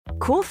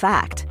Cool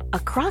fact, a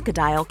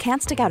crocodile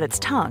can't stick out its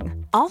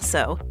tongue.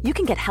 Also, you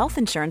can get health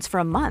insurance for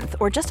a month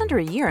or just under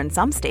a year in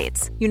some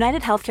states.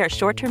 United Healthcare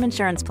short-term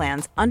insurance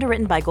plans,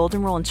 underwritten by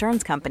Golden Rule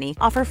Insurance Company,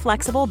 offer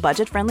flexible,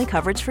 budget-friendly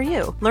coverage for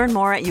you. Learn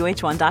more at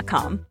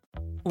uh1.com.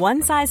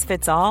 One size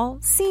fits all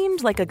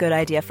seemed like a good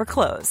idea for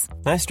clothes.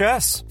 Nice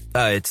dress.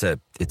 It's a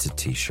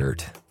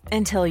t-shirt.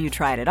 Until you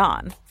tried it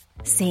on.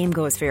 Same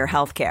goes for your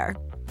healthcare.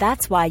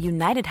 That's why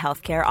United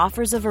Healthcare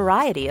offers a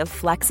variety of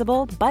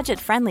flexible,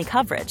 budget-friendly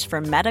coverage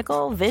for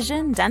medical,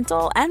 vision,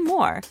 dental, and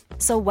more.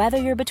 So whether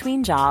you're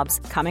between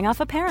jobs, coming off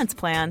a parent's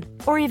plan,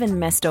 or even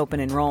missed open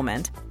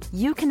enrollment,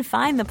 you can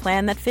find the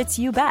plan that fits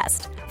you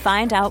best.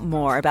 Find out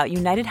more about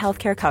United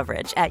Healthcare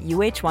coverage at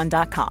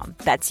uh1.com.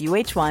 That's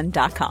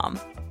uh1.com.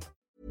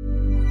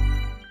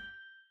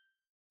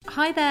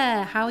 Hi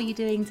there, how are you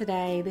doing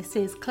today? This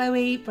is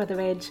Chloe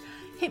Brotheridge,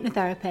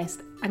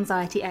 hypnotherapist,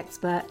 anxiety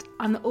expert.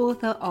 I'm the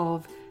author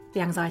of The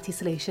Anxiety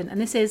Solution,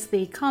 and this is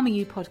the Calmer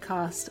You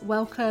podcast.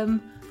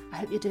 Welcome. I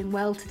hope you're doing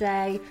well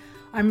today.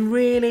 I'm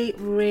really,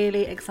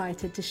 really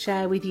excited to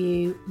share with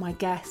you my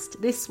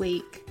guest this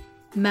week,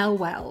 Mel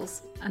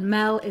Wells. And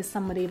Mel is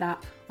somebody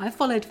that I've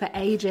followed for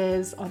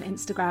ages on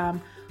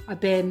Instagram. I've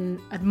been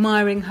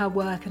admiring her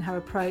work and her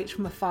approach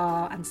from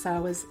afar, and so I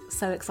was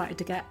so excited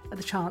to get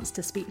the chance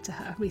to speak to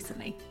her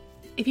recently.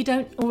 If you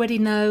don't already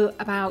know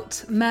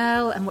about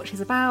Mel and what she's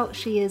about,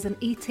 she is an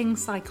eating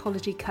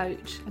psychology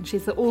coach, and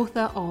she's the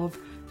author of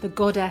The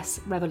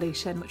Goddess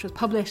Revolution, which was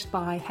published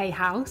by Hay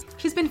House.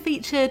 She's been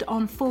featured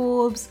on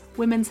Forbes,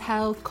 Women's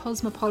Health,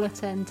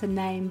 Cosmopolitan, to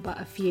name but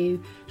a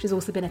few. She's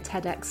also been a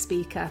TEDx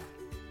speaker.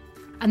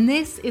 And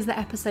this is the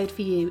episode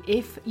for you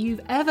if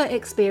you've ever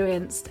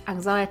experienced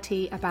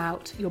anxiety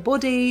about your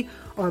body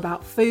or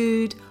about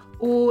food,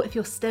 or if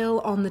you're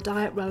still on the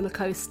diet roller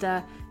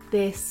coaster.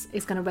 This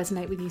is going to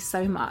resonate with you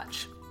so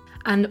much.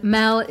 And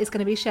Mel is going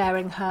to be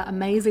sharing her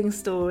amazing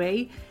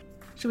story.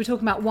 She'll be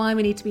talking about why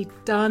we need to be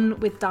done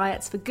with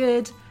diets for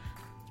good.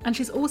 And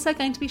she's also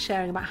going to be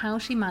sharing about how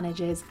she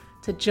manages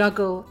to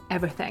juggle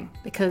everything,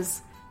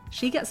 because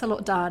she gets a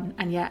lot done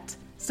and yet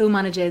still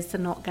manages to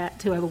not get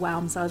too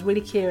overwhelmed. So I was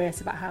really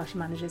curious about how she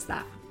manages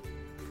that.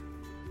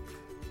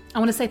 I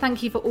want to say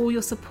thank you for all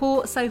your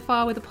support so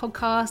far with the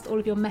podcast, all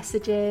of your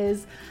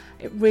messages.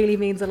 It really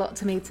means a lot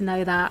to me to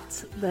know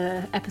that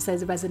the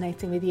episodes are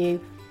resonating with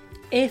you.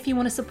 If you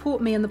want to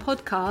support me and the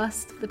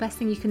podcast, the best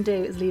thing you can do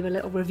is leave a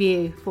little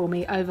review for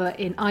me over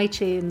in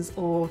iTunes,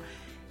 or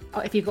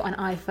if you've got an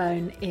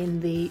iPhone, in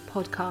the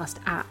podcast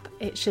app.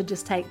 It should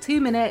just take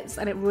 2 minutes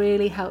and it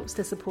really helps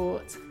to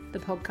support the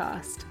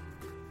podcast.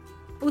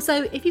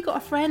 Also, if you've got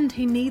a friend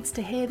who needs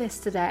to hear this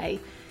today,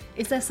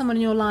 is there someone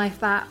in your life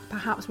that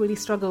perhaps really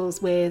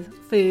struggles with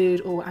food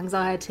or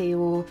anxiety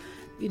or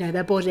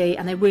their body,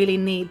 and they really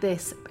need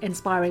this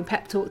inspiring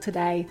pep talk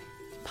today,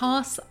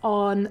 pass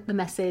on the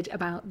message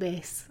about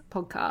this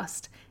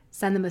podcast.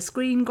 Send them a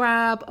screen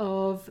grab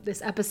of this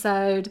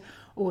episode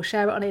or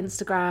share it on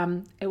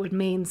Instagram. It would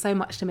mean so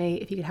much to me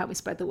if you could help me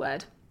spread the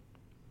word.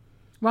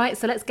 Right,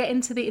 so let's get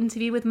into the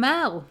interview with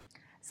Mel.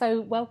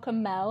 So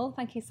welcome, Mel.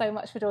 Thank you so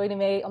much for joining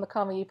me on the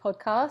Calmer You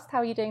podcast. How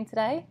are you doing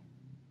today?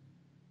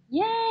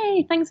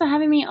 Yay! Thanks for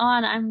having me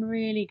on. I'm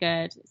really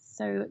good. It's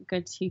so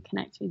good to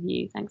connect with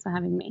you. Thanks for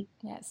having me.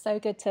 Yeah, it's so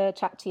good to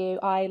chat to you.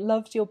 I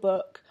loved your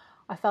book.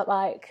 I felt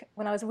like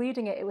when I was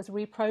reading it, it was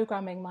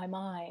reprogramming my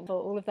mind for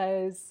all of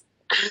those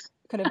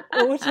kind of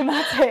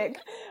automatic,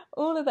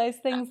 all of those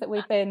things that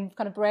we've been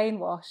kind of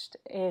brainwashed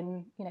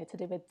in, to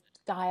do with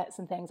diets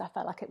and things. I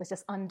felt like it was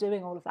just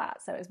undoing all of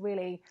that. So it was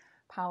really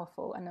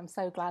powerful, and I'm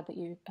so glad that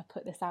you have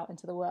put this out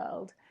into the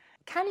world.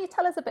 Can you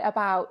tell us a bit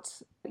about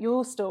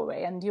your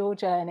story and your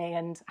journey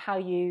and how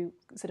you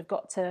sort of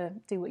got to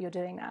do what you're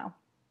doing now?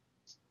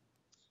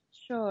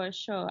 Sure.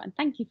 And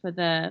thank you for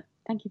the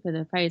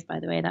praise, by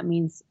the way. That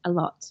means a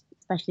lot,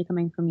 especially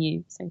coming from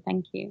you. So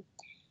thank you.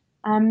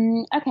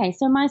 Okay,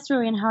 so my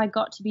story and how I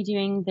got to be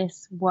doing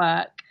this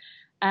work.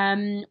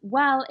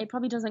 Well, it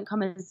probably doesn't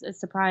come as a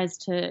surprise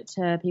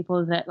to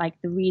people that,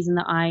 like, the reason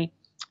that I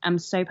am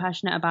so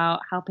passionate about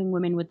helping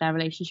women with their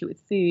relationship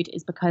with food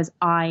is because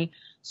I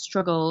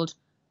struggled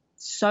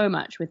so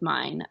much with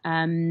mine.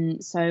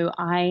 So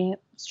I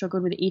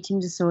struggled with eating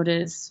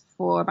disorders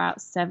for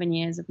about 7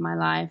 years of my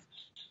life.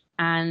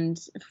 And,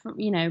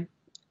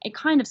 it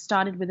kind of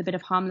started with a bit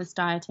of harmless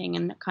dieting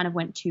and it kind of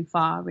went too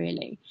far,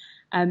 really.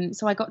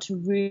 So I got to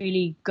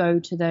really go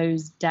to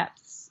those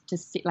depths to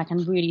see,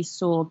 and really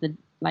saw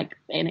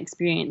and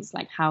experience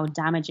how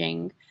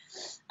damaging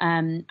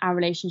our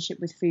relationship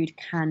with food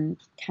can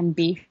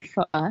be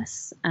for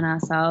us and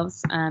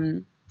ourselves.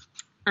 And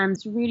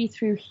really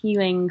through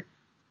healing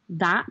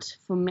that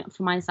for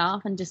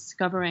myself and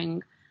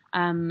discovering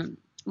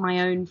my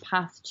own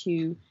path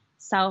to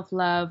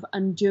self-love,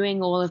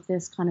 undoing all of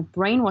this kind of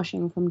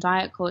brainwashing from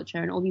diet culture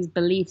and all these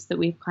beliefs that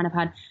we've kind of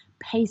had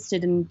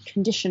pasted and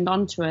conditioned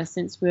onto us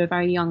since we were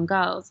very young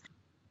girls.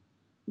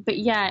 But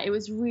yeah, it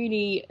was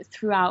really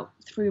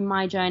through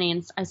my journey,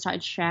 and I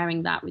started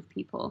sharing that with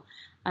people.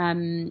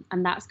 And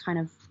that's kind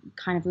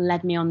of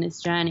led me on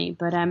this journey.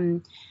 But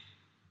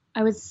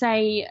I would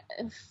say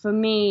for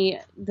me,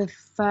 the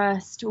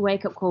first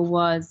wake up call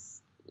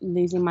was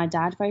losing my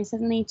dad very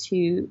suddenly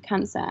to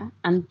cancer.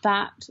 And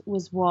that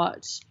was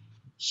what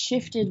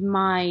shifted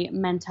my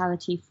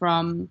mentality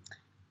from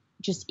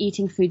just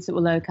eating foods that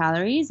were low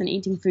calories and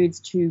eating foods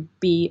to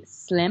be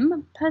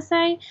slim per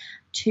se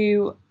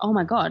to, oh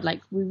my God,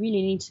 like we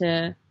really need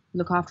to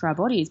look after our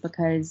bodies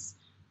because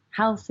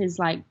health is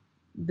like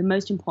the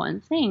most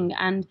important thing.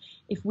 And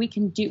if we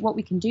can do what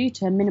we can do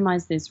to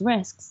minimize these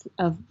risks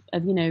of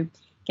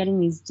getting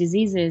these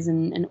diseases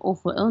and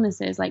awful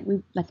illnesses, like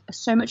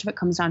so much of it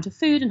comes down to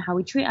food and how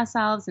we treat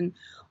ourselves and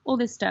all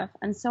this stuff.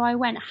 And so I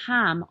went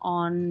ham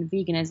on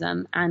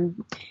veganism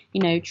and,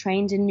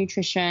 trained in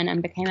nutrition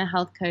and became a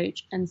health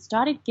coach and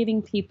started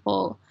giving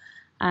people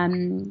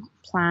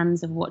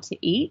plans of what to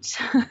eat.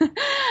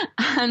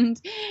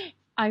 And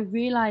I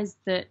realized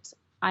that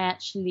I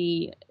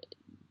actually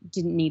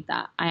didn't need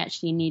that. I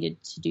actually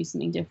needed to do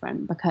something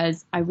different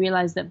because I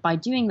realized that by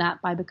doing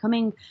that, by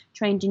becoming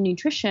trained in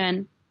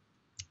nutrition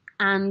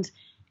and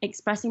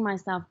expressing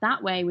myself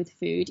that way with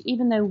food,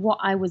 even though what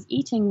I was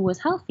eating was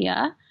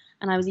healthier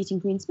and I was eating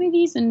green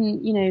smoothies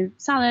and,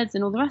 salads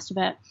and all the rest of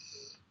it,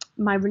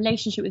 my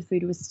relationship with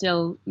food was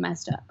still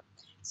messed up.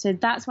 So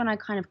that's when I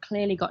kind of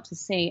clearly got to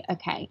see,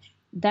 okay,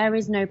 there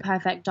is no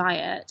perfect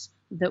diet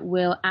that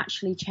will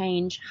actually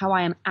change how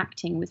I am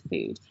acting with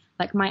food.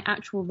 Like my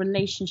actual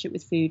relationship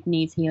with food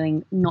needs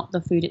healing, not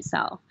the food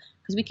itself.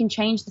 Because we can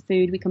change the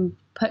food, we can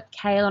put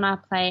kale on our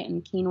plate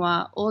and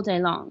quinoa all day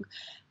long.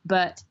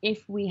 But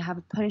if we have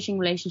a punishing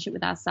relationship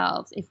with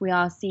ourselves, if we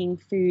are seeing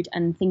food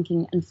and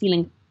thinking and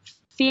feeling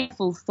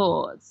fearful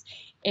thoughts,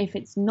 if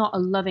it's not a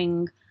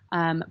loving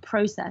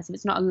process, if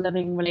it's not a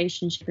loving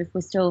relationship, if we're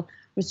still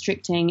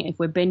restricting, if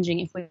we're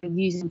binging, if we're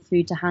using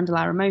food to handle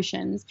our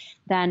emotions,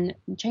 then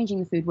changing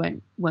the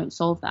food won't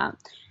solve that.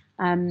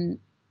 And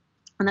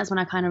that's when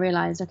I kind of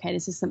realized, okay,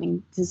 this is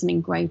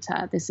something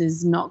greater. This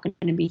is not going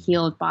to be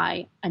healed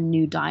by a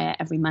new diet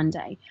every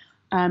Monday.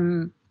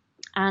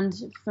 And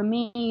for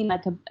me,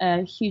 like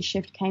a huge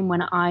shift came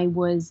when I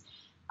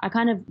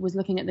kind of was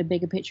looking at the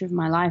bigger picture of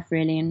my life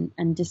really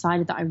and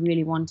decided that I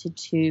really wanted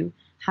to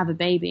have a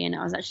baby. And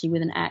I was actually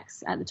with an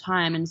ex at the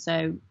time. And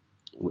so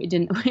we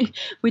didn't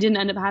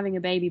end up having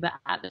a baby, but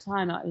at the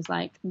time I was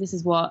like, this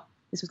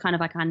was kind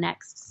of like our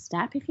next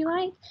step, if you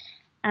like.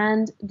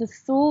 And the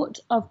thought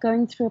of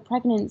going through a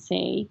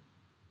pregnancy,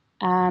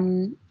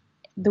 the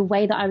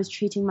way that I was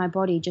treating my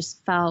body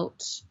just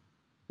felt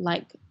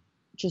like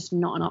just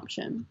not an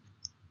option.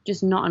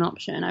 Just not an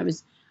option.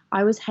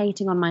 I was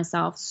hating on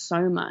myself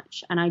so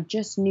much. And I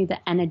just knew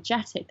that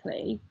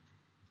energetically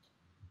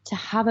to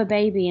have a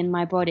baby in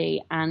my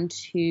body and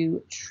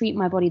to treat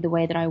my body the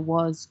way that I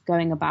was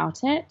going about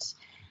it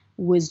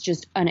was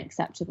just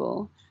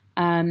unacceptable.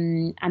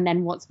 And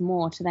then what's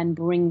more, to then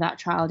bring that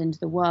child into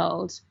the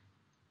world,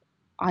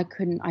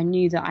 I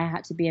knew that I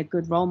had to be a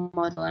good role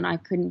model and I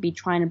couldn't be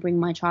trying to bring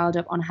my child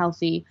up on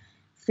healthy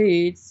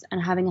foods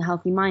and having a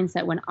healthy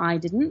mindset when I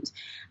didn't.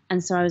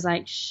 And so I was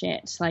like,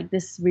 shit, like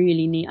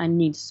I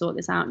need to sort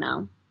this out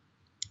now.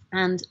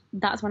 And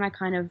that's when I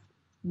kind of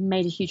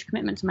made a huge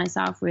commitment to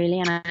myself really.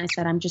 And I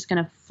said, I'm just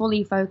going to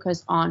fully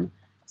focus on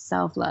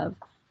self-love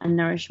and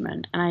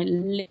nourishment. And I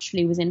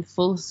literally was in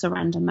full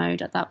surrender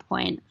mode at that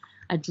point.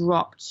 I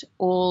dropped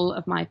all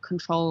of my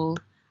control,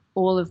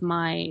 all of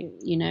my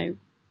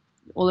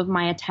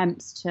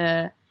attempts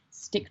to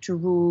stick to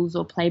rules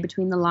or play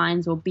between the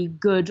lines or be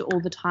good all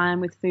the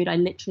time with food. I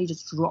literally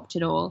just dropped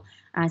it all.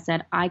 And I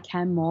said, I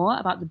care more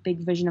about the big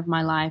vision of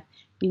my life,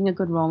 being a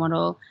good role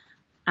model,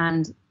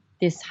 and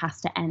this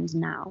has to end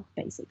now,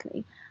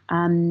 basically.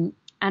 And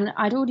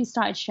I'd already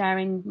started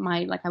sharing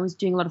I was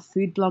doing a lot of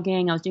food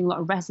blogging. I was doing a lot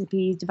of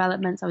recipes,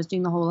 developments. I was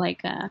doing the whole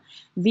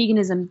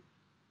veganism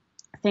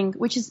thing,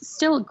 which is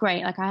still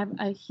great. Like I have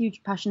a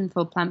huge passion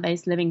for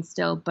plant-based living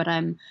still, but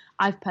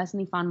I've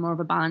personally found more of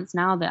a balance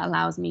now that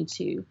allows me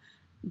to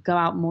go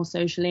out more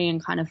socially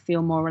and kind of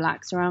feel more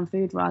relaxed around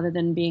food rather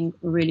than being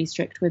really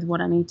strict with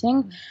what I'm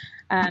eating.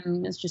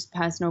 It's just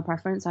personal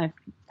preference. I've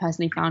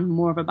personally found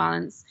more of a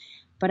balance.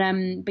 But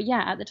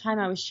yeah, at the time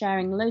I was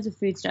sharing loads of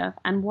food stuff,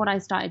 and what I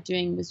started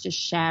doing was just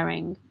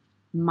sharing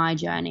my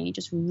journey,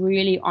 just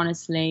really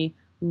honestly,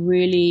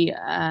 really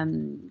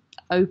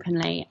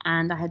openly.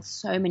 And I had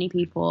so many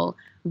people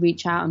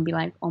reach out and be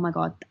like, oh my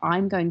God,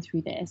 I'm going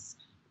through this.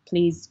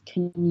 Please,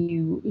 can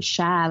you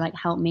share,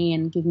 help me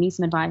and give me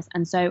some advice?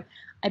 And so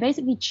I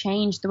basically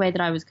changed the way that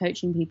I was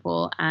coaching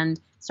people and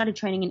started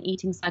training in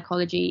eating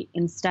psychology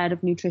instead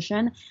of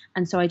nutrition.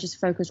 And so I just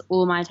focused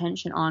all my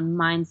attention on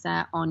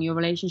mindset, on your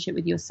relationship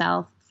with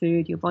yourself,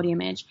 food, your body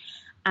image.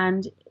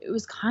 And it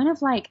was kind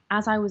of like,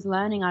 as I was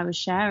learning, I was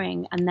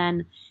sharing, and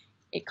then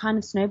it kind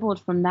of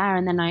snowballed from there.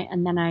 And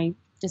then I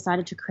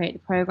decided to create the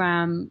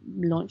program,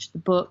 launch the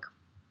book.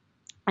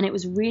 And it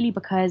was really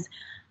because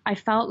I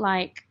felt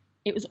like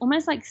it was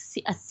almost like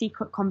a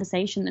secret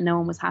conversation that no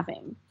one was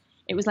having.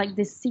 It was like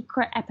this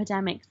secret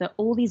epidemic that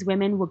all these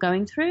women were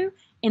going through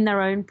in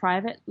their own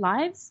private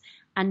lives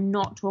and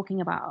not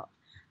talking about.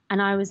 And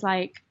I was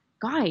like,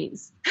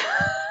 guys,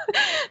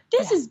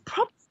 this is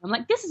problem.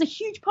 Like, this is a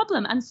huge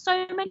problem. And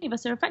so many of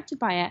us are affected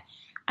by it.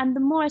 And the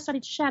more I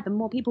started to share, the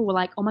more people were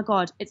like, oh my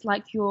God, it's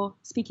like you're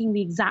speaking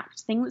the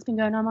exact thing that's been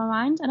going on in my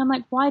mind. And I'm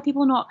like, why are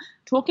people not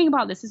talking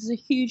about this? This is a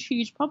huge,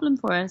 huge problem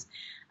for us.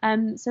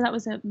 So that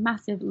was a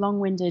massive,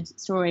 long-winded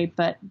story.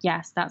 But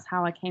yes, that's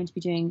how I came to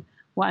be doing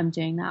what I'm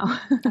doing now.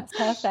 That's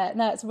perfect.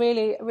 No, it's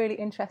really, really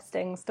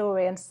interesting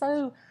story. And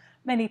so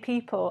many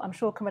people, I'm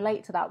sure, can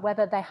relate to that,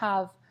 whether they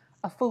have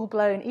a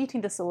full-blown eating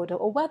disorder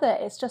or whether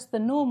it's just the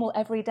normal,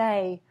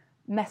 everyday,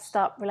 messed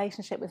up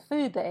relationship with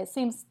food. That it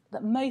seems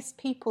that most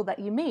people that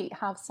you meet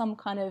have some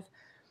kind of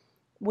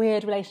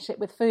weird relationship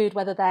with food,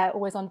 whether they're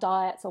always on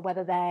diets or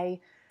whether they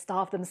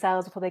starve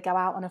themselves before they go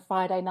out on a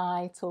Friday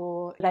night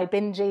or they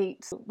binge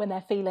eat when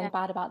they're feeling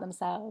bad about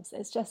themselves.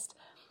 It's just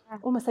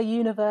almost a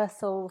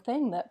universal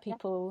thing that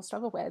people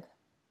struggle with.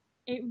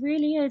 It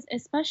really is,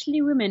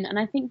 especially women. And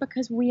I think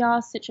because we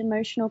are such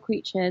emotional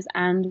creatures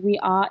and we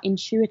are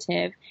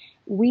intuitive,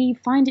 we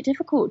find it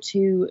difficult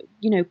to,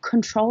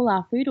 control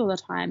our food all the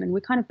time. And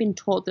we've kind of been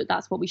taught that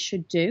that's what we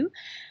should do.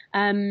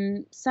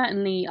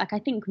 Certainly, like, I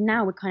think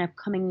now we're kind of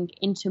coming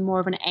into more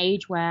of an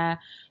age where,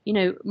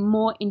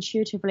 more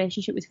intuitive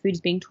relationship with food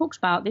is being talked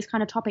about. This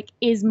kind of topic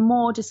is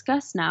more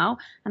discussed now.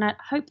 And I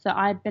hope that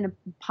I've been a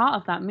part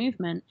of that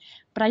movement.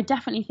 But I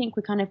definitely think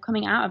we're kind of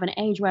coming out of an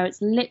age where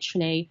it's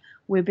literally,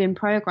 we've been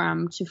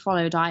programmed to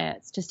follow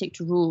diets, to stick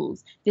to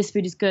rules. This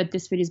food is good.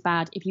 This food is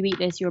bad. If you eat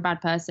this, you're a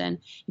bad person.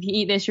 If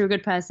you eat this, you're a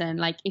good person.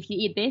 Like, if you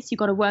eat this, you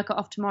got to work it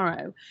off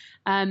tomorrow.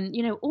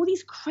 All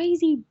these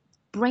crazy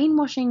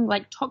brainwashing,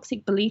 like,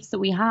 toxic beliefs that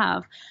we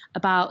have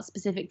about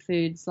specific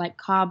foods, like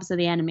carbs are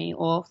the enemy,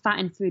 or fat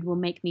in food will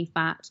make me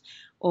fat,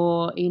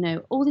 or,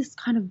 all this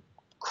kind of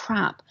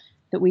crap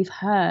that we've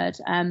heard,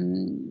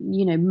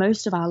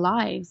 most of our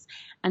lives.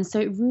 And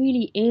so it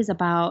really is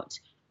about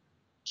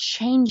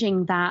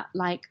changing that,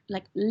 like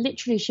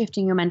literally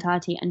shifting your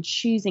mentality and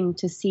choosing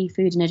to see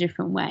food in a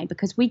different way,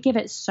 because we give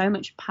it so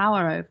much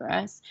power over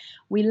us.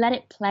 We let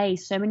it play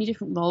so many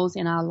different roles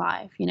in our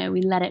life.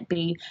 We let it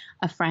be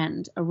a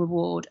friend, a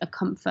reward, a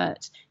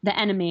comfort, the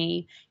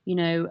enemy,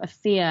 a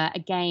fear, a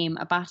game,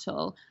 a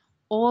battle.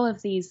 All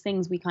of these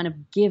things we kind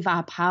of give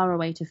our power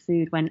away to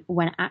food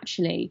when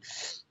actually,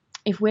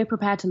 if we're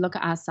prepared to look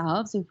at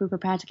ourselves, if we're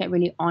prepared to get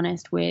really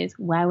honest with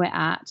where we're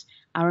at,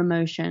 our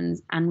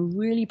emotions, and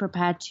really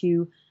prepared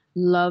to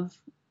love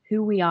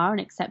who we are and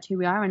accept who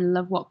we are and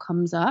love what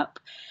comes up,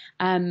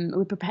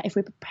 if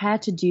we're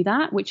prepared to do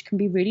that, which can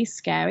be really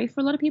scary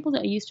for a lot of people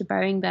that are used to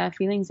burying their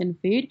feelings in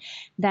food,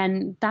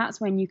 then that's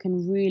when you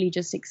can really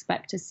just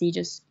expect to see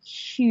just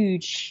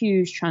huge,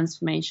 huge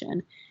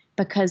transformation.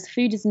 Because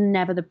food is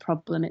never the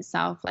problem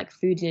itself. Like,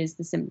 food is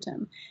the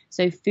symptom.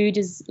 So food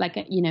is like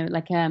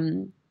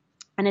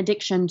an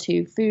addiction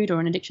to food or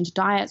an addiction to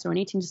diets or an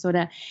eating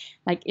disorder.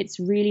 Like, it's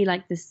really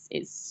like this,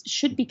 it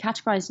should be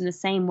categorized in the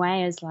same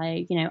way as,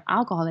 like,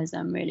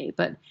 alcoholism, really,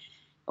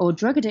 or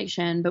drug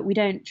addiction, but we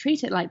don't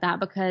treat it like that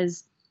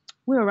because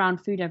we're around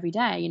food every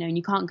day, and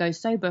you can't go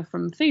sober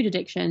from food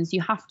addictions.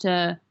 You have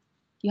to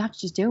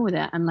just deal with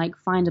it and, like,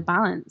 find a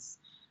balance.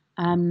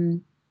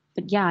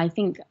 But yeah, I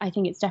think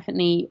it's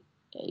definitely,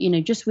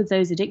 just with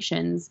those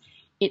addictions,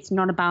 it's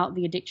not about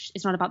the addiction.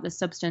 It's not about the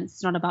substance.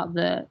 It's not about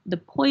the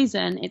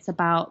poison. It's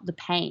about the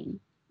pain.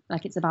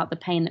 Like, it's about the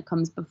pain that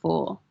comes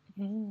before.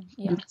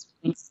 Yeah. And that's what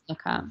we need to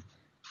look at.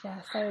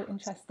 Yeah, so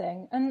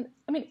interesting. And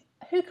I mean,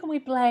 who can we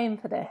blame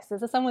for this? Is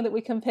there someone that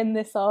we can pin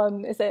this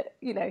on? Is it,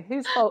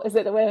 whose fault is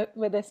it that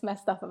we're this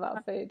messed up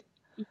about food?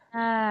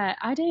 Yeah,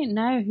 I don't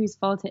know whose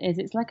fault it is.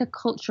 It's like a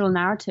cultural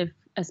narrative,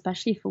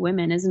 especially for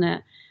women, isn't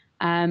it?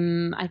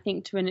 I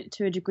think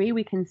to a degree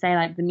we can say,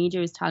 like, the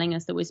media is telling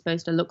us that we're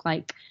supposed to look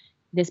like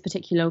this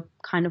particular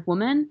kind of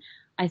woman.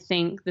 I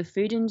think the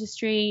food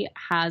industry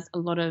has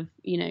can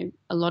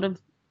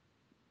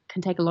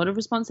take a lot of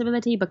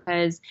responsibility,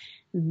 because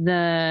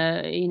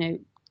there's,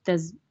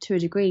 to a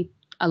degree,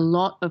 a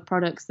lot of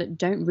products that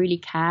don't really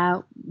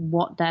care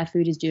what their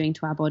food is doing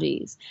to our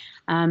bodies.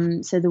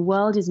 So the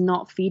world is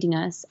not feeding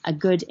us a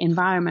good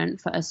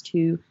environment for us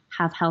to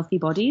have healthy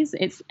bodies.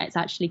 It's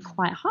actually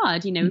quite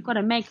hard. We've got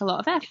to make a lot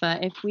of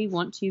effort if we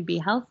want to be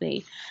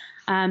healthy.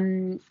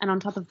 And on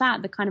top of that,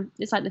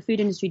 it's like the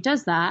food industry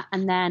does that,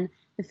 and then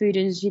the food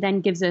industry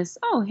then gives us,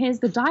 oh, here's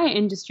the diet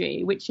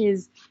industry, which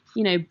is,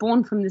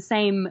 born from the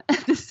same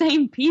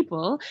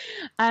people,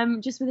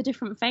 just with a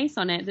different face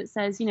on it that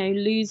says,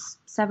 lose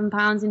 7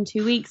 pounds in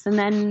 2 weeks and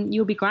then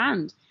you'll be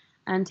grand,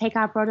 and take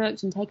our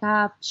product and take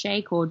our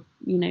shake, or,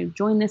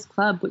 join this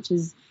club, which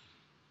is,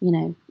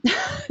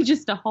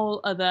 just a whole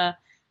other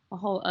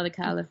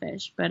kettle of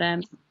fish.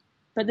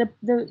 But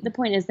the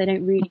point is, they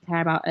don't really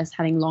care about us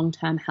having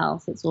long-term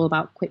health. It's all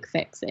about quick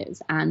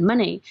fixes and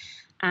money.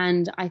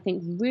 And I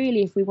think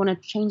really, if we want to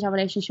change our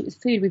relationship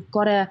with food, we've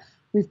got to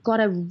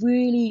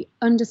really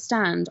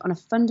understand on a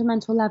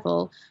fundamental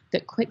level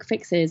that quick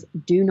fixes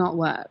do not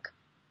work.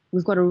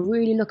 We've got to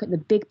really look at the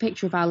big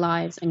picture of our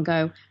lives and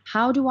go,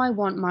 how do I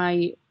want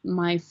my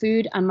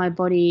food and my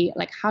body,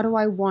 like, how do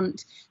I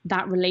want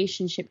that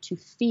relationship to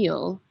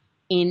feel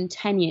in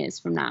 10 years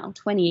from now,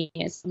 20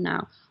 years from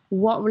now?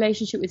 What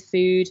relationship with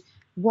food,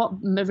 what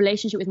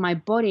relationship with my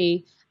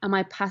body am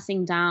I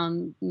passing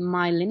down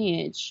my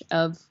lineage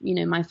of,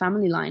 my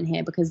family line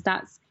here? Because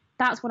that's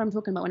what I'm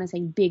talking about when I say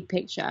big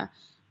picture,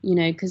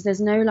 because there's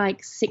no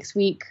like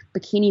 6-week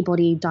bikini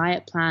body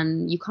diet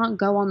plan. You can't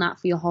go on that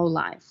for your whole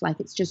life. Like,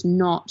 it's just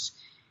not,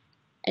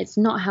 it's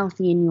not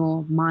healthy in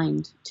your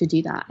mind to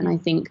do that. And I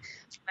think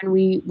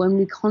when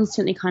we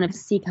constantly kind of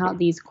seek out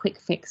these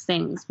quick fix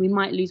things, we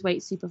might lose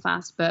weight super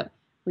fast, but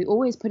we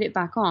always put it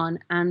back on.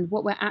 And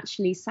what we're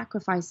actually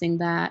sacrificing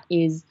there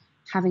is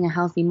having a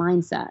healthy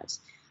mindset.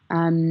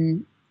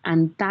 And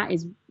that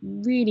is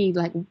really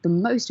like the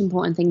most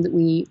important thing that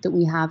we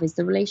have, is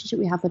the relationship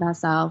we have with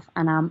ourselves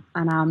and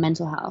our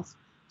mental health.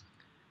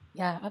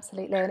 Yeah,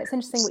 absolutely. And it's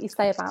interesting what you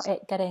say about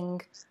it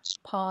getting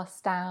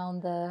passed down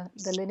the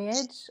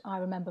lineage. I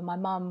remember my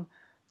mum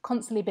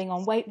constantly being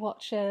on Weight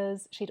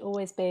Watchers. She'd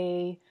always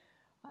be,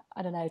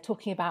 I don't know,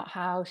 talking about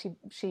how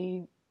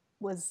she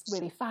was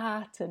really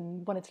fat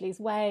and wanted to lose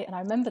weight. And I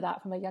remember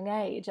that from a young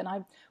age. And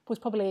I was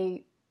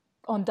probably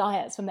on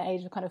diets from the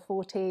age of kind of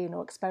 14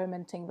 or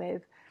experimenting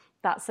with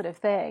that sort of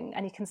thing.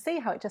 And you can see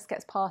how it just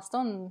gets passed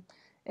on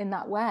in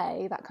that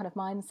way, that kind of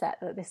mindset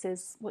that this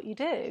is what you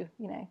do,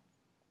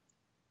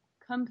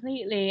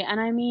 Completely. And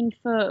I mean,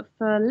 for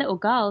little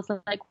girls,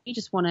 like, we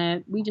just want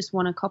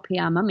to copy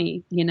our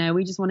mummy,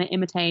 we just want to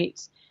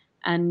imitate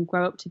and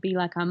grow up to be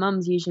like our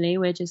mums. Usually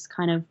we're just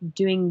kind of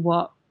doing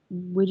what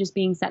we're just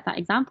being set that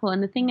example.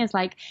 And the thing is,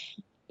 like,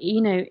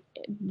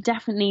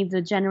 definitely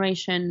the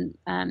generation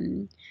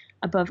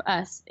above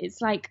us, it's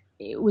like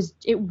it was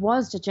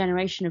the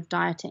generation of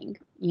dieting,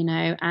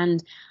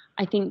 and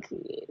I think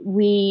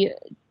they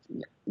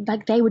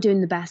were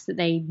doing the best that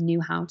they knew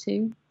how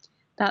to.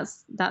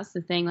 That's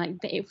the thing. Like,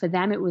 for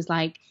them, it was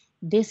like,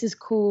 this is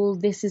cool,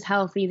 this is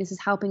healthy, this is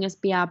helping us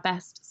be our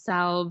best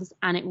selves,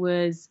 and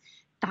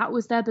that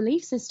was their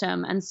belief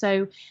system. And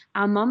so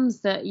our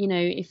mums that,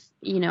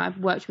 I've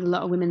worked with a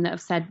lot of women that have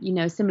said,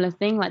 a similar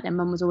thing, like their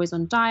mum was always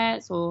on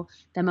diets, or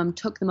their mum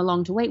took them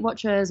along to Weight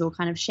Watchers, or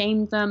kind of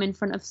shamed them in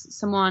front of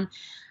someone.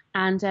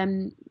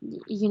 And,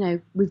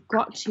 we've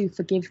got to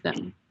forgive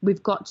them.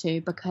 We've got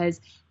to, because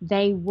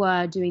they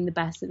were doing the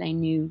best that they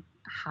knew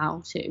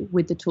how to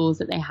with the tools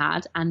that they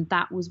had, and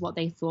that was what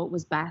they thought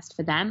was best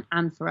for them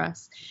and for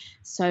us.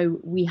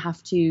 So we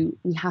have to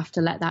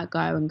let that go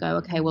and go,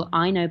 okay, well,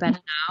 I know better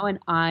now, and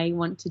I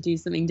want to do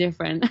something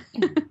different.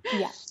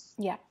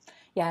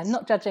 Yeah,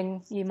 not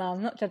judging you,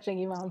 mum,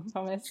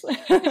 promise.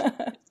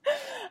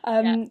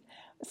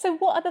 So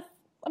what are the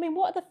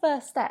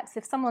first steps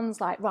if someone's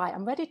like, right,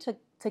 I'm ready to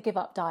give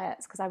up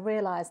diets because I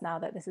realize now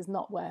that this is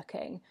not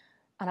working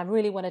and I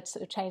really wanted to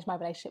sort of change my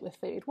relationship with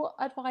food? What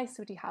advice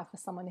would you have for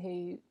someone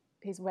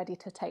who's ready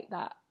to take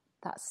that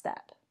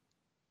step?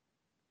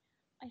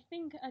 I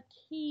think a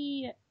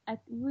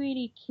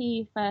really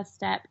key first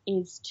step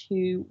is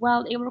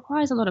it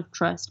requires a lot of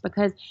trust,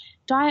 because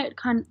diet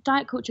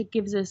culture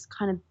gives us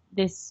kind of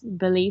this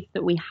belief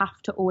that we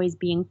have to always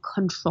be in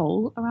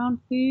control around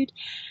food,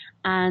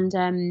 and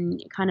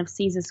kind of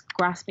sees us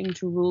grasping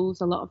to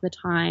rules a lot of the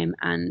time.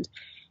 And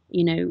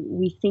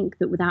we think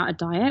that without a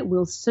diet,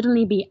 we'll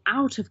suddenly be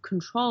out of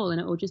control and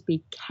it will just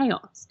be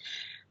chaos.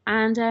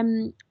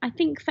 And I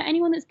think for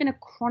anyone that's been a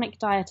chronic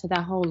dieter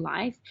their whole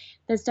life,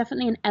 there's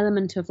definitely an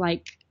element of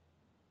like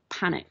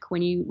panic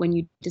when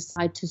you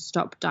decide to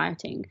stop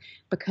dieting,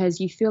 because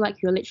you feel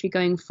like you're literally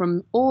going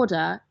from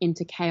order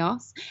into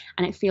chaos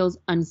and it feels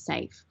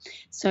unsafe.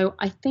 So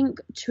I think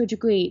to a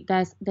degree,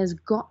 there's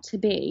got to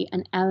be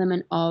an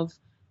element of,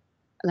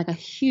 like, a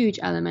huge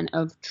element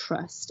of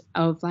trust,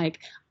 of like,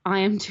 I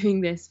am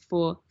doing this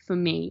for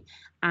me,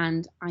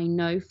 and I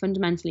know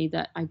fundamentally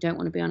that I don't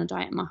want to be on a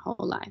diet my whole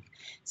life.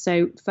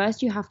 So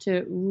first you have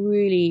to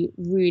really,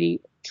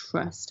 really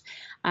trust,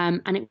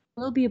 and it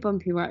will be a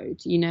bumpy road.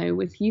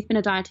 If you've been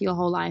a dieter your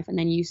whole life and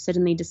then you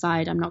suddenly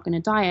decide I'm not going to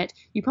diet,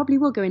 you probably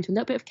will go into a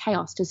little bit of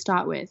chaos to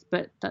start with,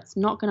 but that's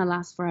not going to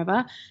last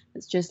forever.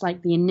 It's just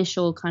like the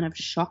initial kind of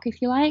shock,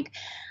 if you like.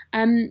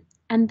 And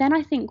then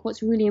I think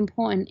what's really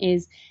important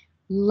is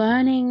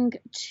learning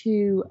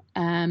to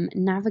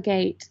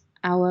navigate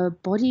our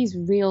body's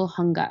real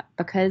hunger,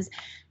 because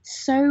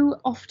so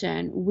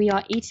often we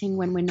are eating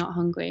when we're not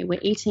hungry. We're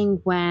eating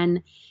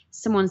when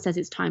someone says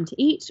it's time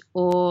to eat,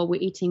 or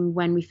we're eating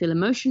when we feel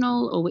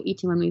emotional, or we're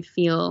eating when we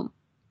feel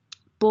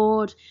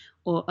bored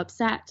or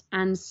upset.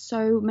 And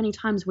so many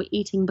times we're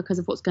eating because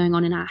of what's going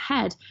on in our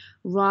head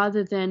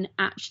rather than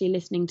actually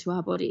listening to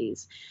our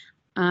bodies.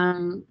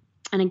 And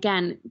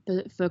again,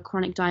 for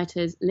chronic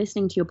dieters,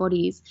 listening to your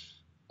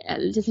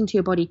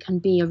body can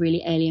be a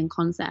really alien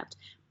concept.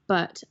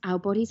 But our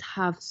bodies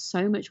have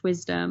so much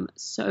wisdom,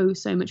 so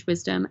much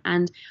wisdom.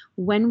 And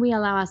when we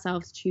allow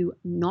ourselves to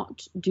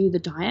not do the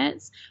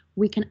diets,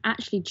 we can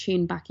actually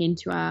tune back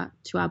into our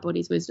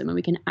body's wisdom, and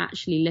we can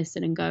actually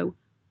listen and go,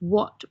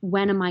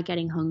 when am I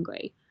getting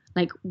hungry?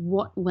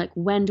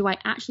 When do I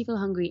actually feel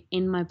hungry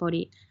in my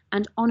body?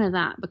 And honor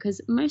that,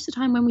 because most of the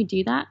time when we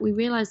do that, we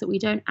realize that we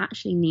don't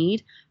actually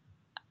need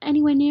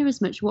anywhere near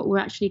as much what we're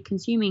actually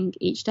consuming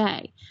each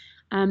day.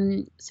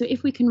 So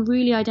if we can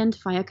really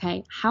identify,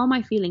 okay, how am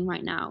I feeling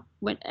right now?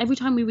 Every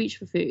time we reach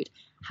for food,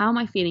 how am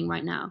I feeling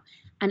right now?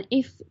 And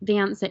if the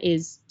answer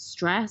is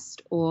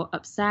stressed or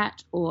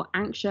upset or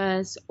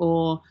anxious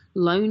or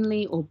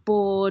lonely or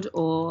bored,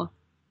 or,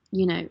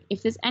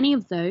 if there's any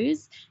of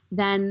those,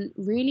 then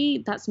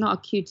really that's not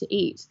a cue to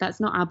eat. That's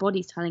not our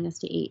bodies telling us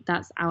to eat.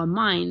 That's our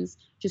minds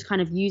just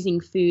kind of using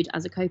food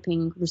as a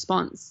coping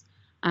response,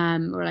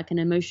 or like an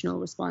emotional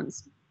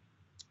response.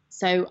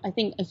 So I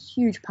think a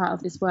huge part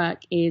of this work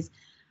is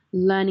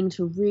learning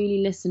to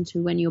really listen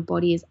to when your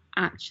body is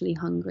actually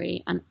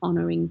hungry and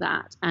honoring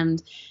that.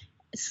 And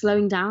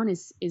slowing down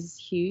is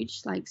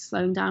huge, like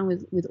slowing down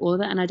with all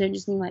of it. And I don't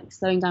just mean like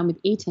slowing down with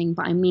eating,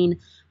 but I mean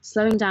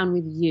slowing down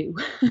with you,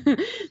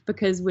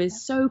 because we're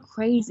so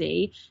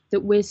crazy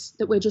that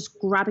we're just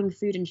grabbing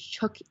food and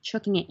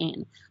chucking it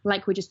in,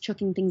 like we're just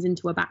chucking things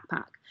into a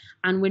backpack,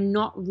 and we're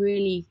not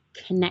really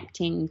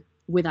connecting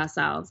with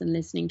ourselves and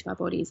listening to our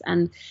bodies.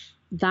 And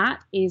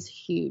that is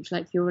huge.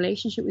 Like, your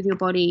relationship with your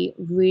body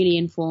really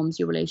informs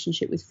your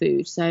relationship with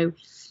food. So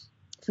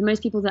for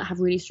most people that have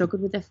really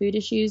struggled with their food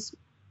issues,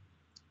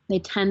 they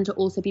tend to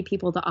also be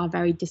people that are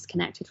very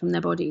disconnected from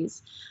their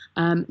bodies,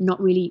 not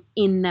really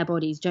in their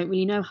bodies, don't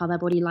really know how their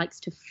body likes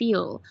to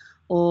feel,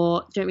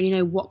 or don't really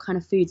know what kind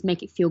of foods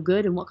make it feel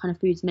good and what kind of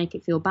foods make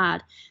it feel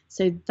bad.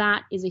 So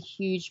that is a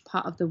huge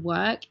part of the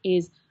work,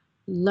 is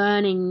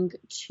learning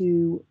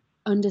to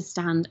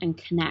understand and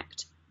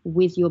connect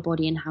with your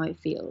body and how it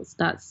feels.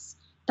 That's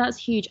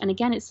huge. And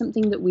again, it's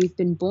something that we've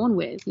been born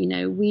with.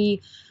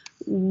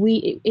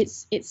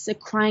 It's a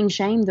crying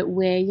shame that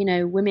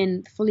we're,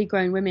 women, fully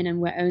grown women, and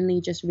we're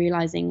only just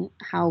realizing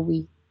how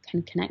we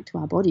can connect to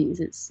our bodies.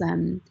 It's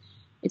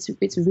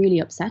really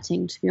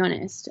upsetting, to be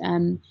honest.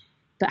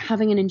 But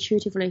having an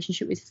intuitive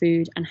relationship with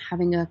food and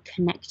having a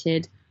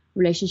connected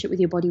relationship with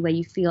your body, where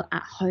you feel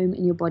at home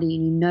in your body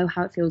and you know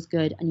how it feels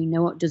good and you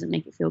know what doesn't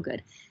make it feel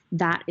good,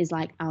 that is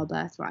like our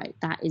birthright.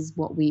 That is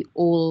what we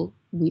all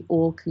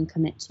can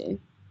commit to.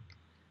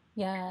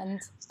 Yeah,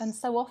 and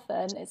so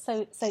often it's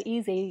so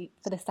easy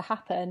for this to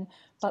happen,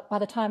 but by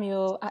the time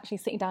you're actually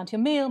sitting down to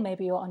your meal,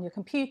 maybe you're on your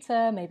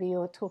computer, maybe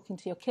you're talking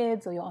to your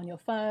kids, or you're on your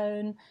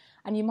phone,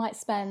 and you might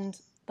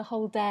spend the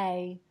whole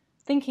day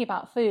thinking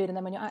about food, and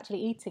then when you're actually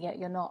eating it,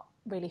 you're not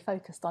really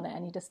focused on it,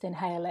 and you just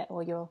inhale it,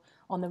 or you're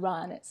on the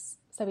run. It's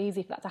so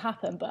easy for that to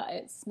happen, but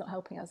it's not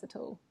helping us at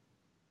all.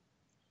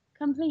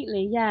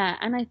 Completely, yeah.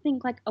 And I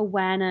think like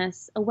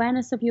awareness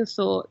of your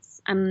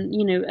thoughts, and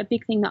a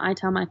big thing that I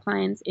tell my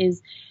clients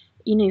is,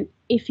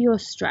 if you're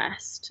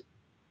stressed,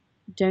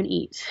 don't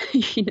eat.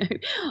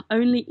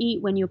 Only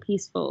eat when you're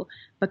peaceful,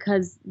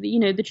 because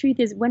the truth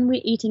is, when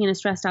we're eating in a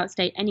stressed out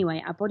state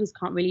anyway, our bodies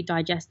can't really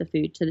digest the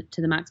food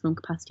to the maximum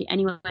capacity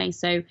anyway.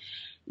 So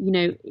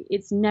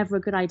it's never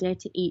a good idea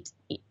to eat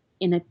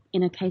in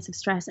a case of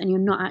stress, and you're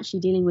not actually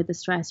dealing with the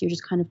stress, you're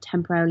just kind of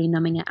temporarily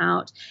numbing it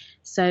out.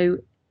 So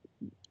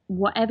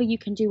whatever you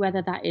can do,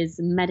 whether that is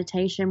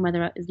meditation,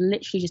 whether it is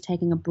literally just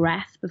taking a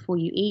breath before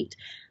you eat.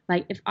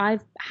 Like, if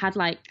I've had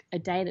like a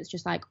day that's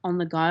just like on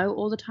the go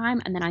all the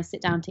time, and then I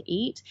sit down to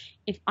eat,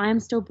 if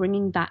I'm still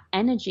bringing that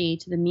energy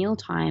to the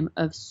mealtime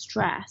of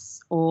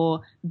stress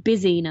or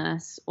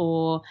busyness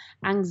or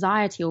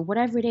anxiety or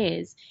whatever it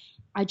is,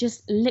 I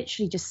just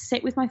literally just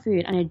sit with my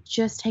food and I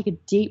just take a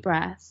deep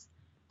breath,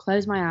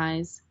 close my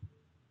eyes,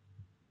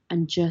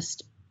 and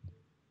just,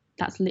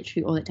 that's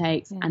literally all it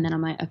takes. And then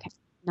I'm like, okay,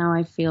 now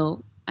I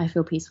feel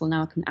peaceful.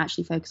 Now I can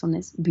actually focus on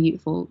this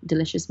beautiful,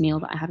 delicious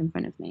meal that I have in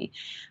front of me.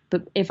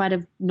 But if I'd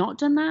have not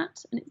done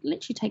that, and it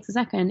literally takes a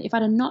second, if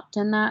I'd have not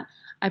done that,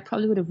 I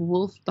probably would have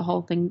wolfed the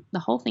whole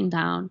thing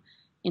down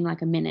in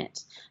like a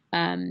minute,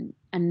 and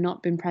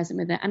not been present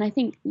with it. And I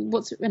think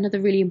what's another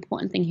really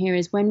important thing here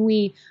is, when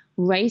we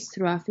race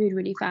through our food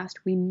really fast,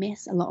 we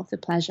miss a lot of the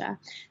pleasure.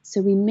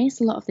 So we miss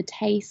a lot of the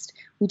taste.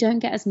 We don't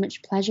get as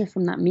much pleasure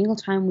from that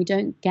mealtime. We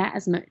don't get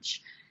as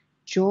much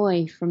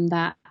joy from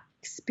that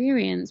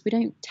experience. We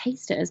don't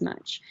taste it as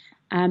much.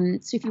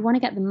 So if you want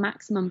to get the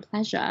maximum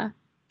pleasure,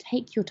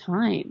 take your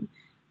time.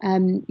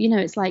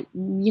 It's like,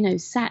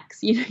 sex,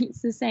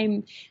 it's the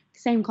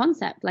same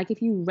concept. Like,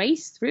 if you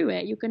race through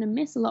it, you're going to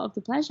miss a lot of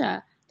the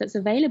pleasure that's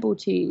available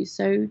to you.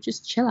 So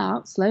just chill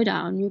out, slow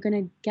down. You're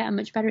going to get a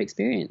much better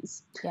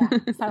experience. Yeah,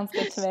 sounds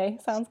good to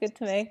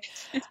me.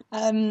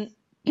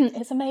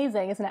 It's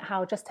amazing, isn't it,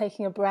 how just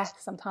taking a breath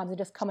sometimes and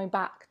just coming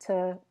back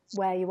to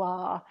where you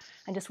are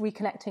and just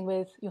reconnecting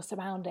with your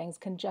surroundings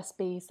can just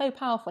be so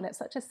powerful. And it's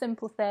such a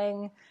simple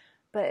thing,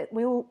 but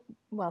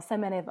so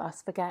many of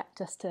us forget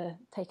just to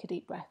take a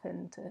deep breath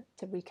and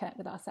to reconnect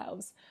with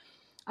ourselves.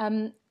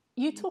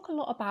 You talk a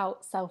lot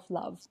about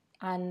self-love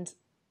and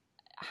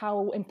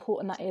how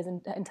important that is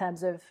in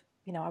terms of,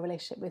 our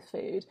relationship with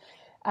food.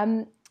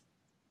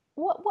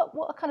 What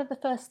are kind of the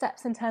first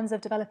steps in terms of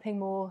developing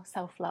more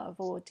self-love,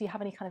 or do you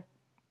have any kind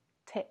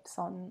of tips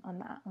on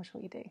that? I'm sure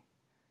you do.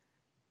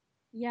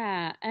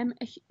 Yeah,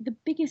 the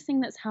biggest thing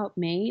that's helped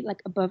me,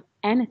 like above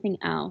anything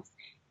else,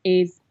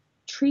 is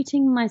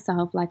treating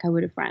myself like I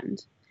would a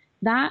friend.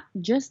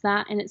 just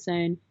that in its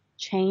own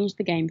changed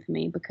the game for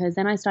me, because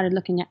then I started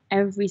looking at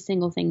every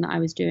single thing that I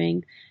was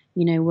doing,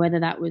 you know, whether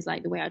that was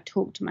like the way I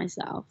talked to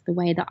myself, the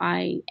way that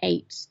I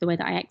ate, the way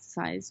that I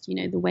exercised, you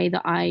know, the way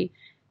that I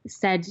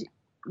said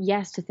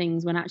yes to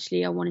things when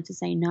actually I wanted to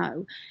say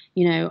no.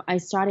 You know, I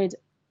started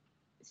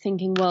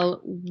thinking,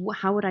 well,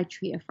 how would I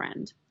treat a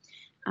friend?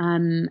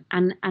 And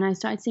I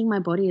started seeing my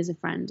body as a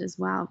friend as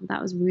well.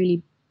 That was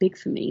really big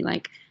for me.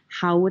 Like,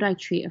 how would I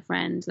treat a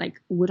friend?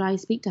 Like, would I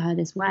speak to her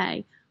this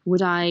way?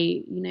 Would I,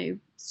 you know,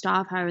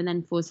 starve her and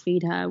then force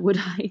feed her? Would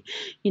I,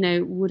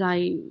 would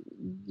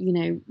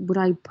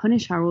I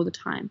punish her all the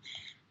time?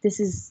 This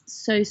is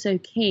so, so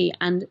key.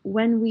 And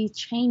when we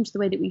change the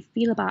way that we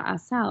feel about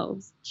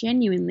ourselves,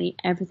 genuinely,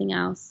 everything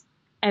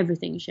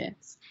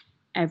shifts.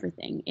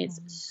 Everything. It's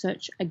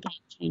such a game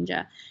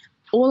changer.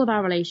 All of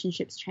our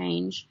relationships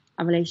change.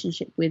 Our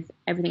relationship with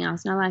everything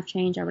else in our life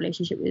change. Our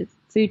relationship with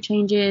food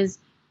changes,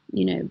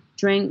 you know,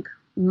 drink,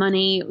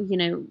 money, you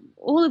know,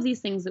 all of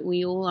these things that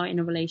we all are in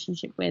a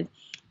relationship with.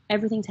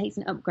 Everything takes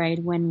an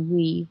upgrade when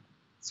we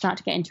start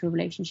to get into a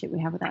relationship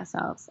we have with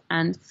ourselves.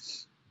 And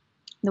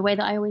the way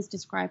that I always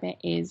describe it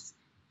is,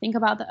 think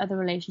about the other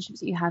relationships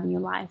that you have in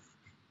your life,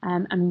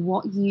 and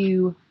what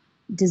you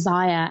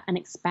desire and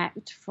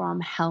expect from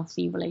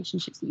healthy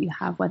relationships that you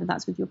have, whether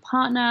that's with your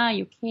partner,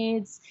 your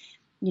kids,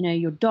 you know,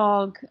 your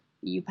dog,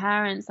 your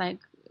parents, like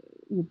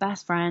your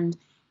best friend.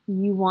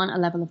 You want a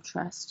level of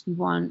trust. You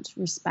want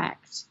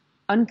respect,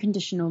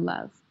 unconditional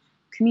love,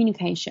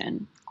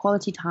 communication,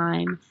 quality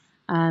time,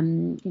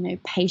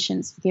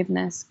 patience,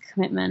 forgiveness,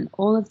 commitment.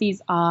 All of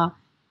these are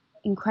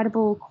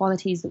incredible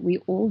qualities that we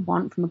all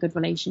want from a good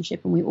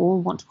relationship, and we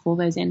all want to call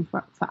those in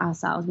for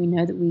ourselves. We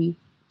know that we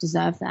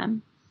deserve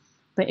them.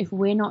 But if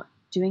we're not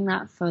doing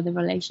that for the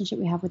relationship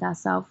we have with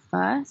ourselves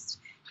first,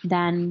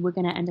 then we're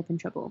going to end up in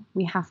trouble.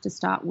 We have to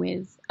start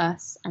with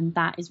us, and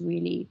that is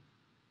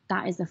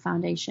the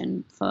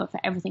foundation for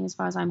everything as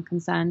far as I'm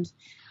concerned.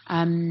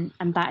 And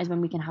that is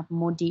when we can have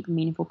more deep and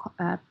meaningful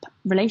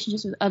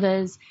relationships with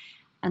others.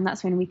 And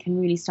that's when we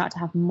can really start to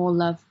have more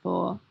love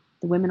for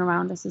the women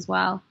around us as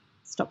well.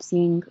 Stop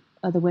seeing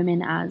other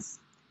women as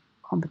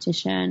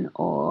competition,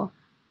 or,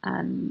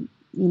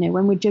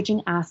 when we're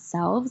judging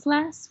ourselves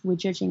less, we're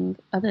judging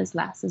others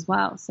less as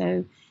well.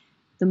 So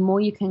the more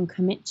you can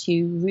commit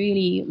to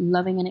really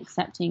loving and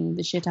accepting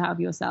the shit out of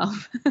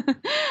yourself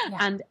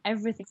and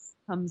everything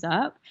that comes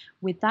up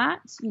with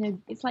that, you know,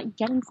 it's like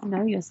getting to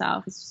know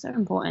yourself. It's so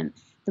important.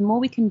 The more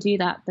we can do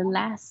that, the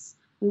less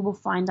we will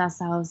find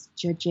ourselves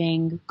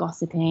judging,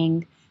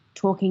 gossiping,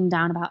 talking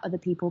down about other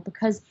people,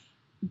 because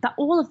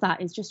all of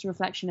that is just a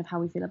reflection of how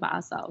we feel about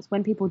ourselves.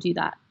 When we do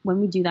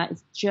that,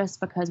 it's just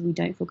because we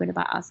don't feel good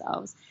about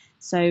ourselves.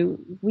 So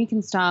we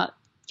can start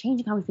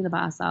changing how we feel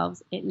about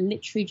ourselves. It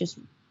literally just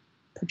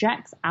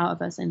projects out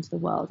of us into the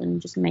world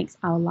and just makes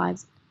our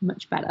lives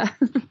much better.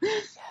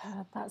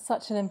 Yeah, that's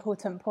such an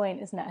important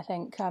point, isn't it? I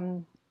think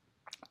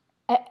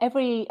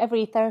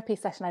every therapy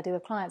session I do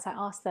with clients, I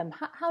ask them,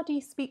 how do you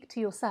speak to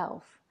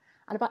yourself?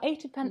 And about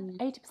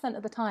 80%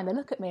 of the time they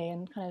look at me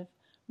and kind of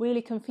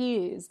really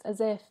confused,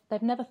 as if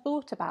they've never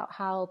thought about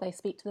how they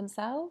speak to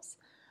themselves.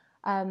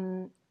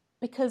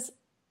 Because,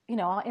 you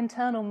know, our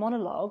internal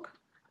monologue,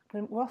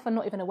 we're often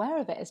not even aware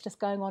of it. It's just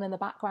going on in the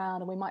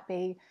background, and we might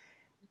be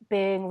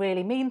being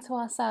really mean to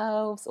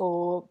ourselves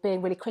or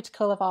being really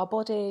critical of our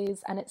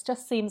bodies. And it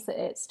just seems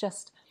that it's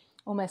just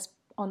almost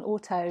on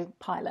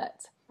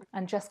autopilot,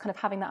 and just kind of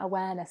having that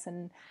awareness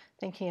and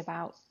thinking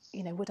about,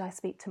 you know, would I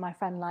speak to my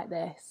friend like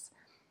this?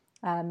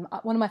 One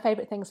of my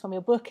favourite things from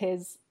your book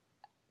is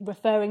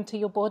referring to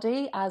your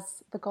body as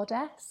the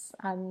goddess.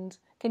 And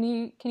can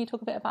you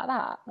talk a bit about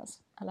that?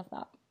 I love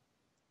that.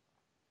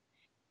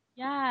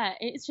 Yeah,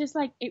 it's just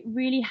like, it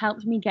really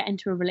helped me get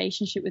into a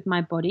relationship with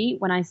my body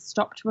when I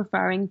stopped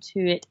referring to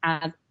it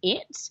as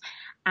it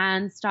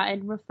and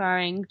started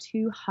referring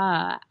to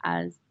her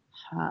as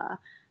her.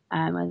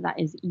 Whether that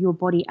is your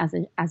body as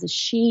a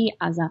she,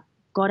 as a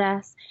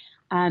goddess,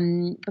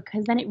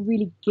 because then it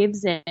really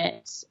gives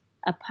it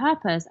a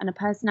purpose and a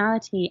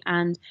personality,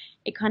 and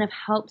it kind of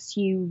helps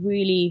you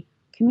really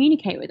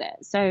communicate with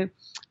it. So,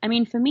 I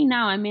mean, for me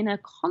now, I'm in a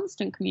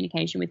constant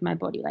communication with my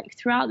body. Like,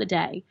 throughout the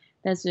day,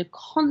 there's a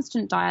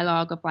constant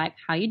dialogue of like,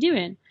 how you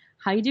doing?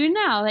 How you doing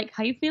now? Like,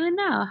 how you feeling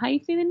now? How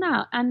you feeling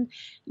now? And,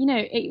 you know,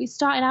 it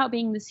started out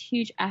being this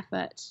huge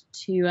effort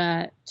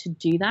to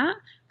do that,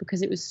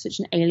 because it was such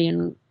an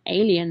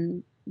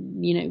alien,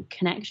 you know,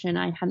 connection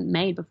I hadn't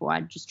made before.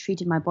 I just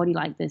treated my body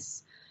like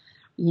this,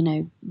 you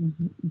know,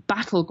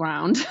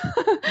 battleground,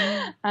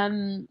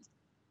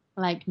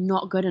 like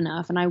not good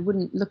enough. And I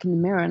wouldn't look in the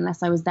mirror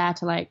unless I was there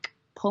to like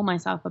pull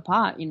myself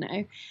apart, you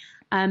know?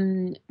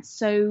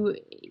 So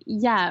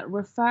yeah,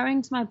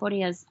 referring to my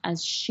body as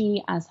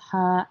she, as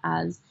her,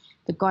 as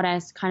the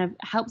goddess kind of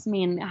helps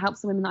me, and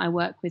helps the women that I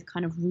work with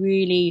kind of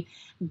really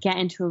get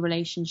into a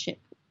relationship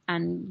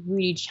and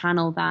really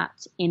channel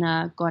that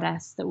inner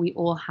goddess that we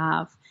all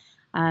have.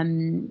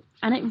 And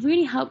it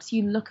really helps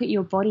you look at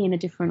your body in a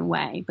different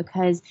way,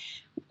 because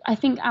I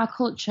think our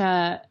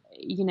culture,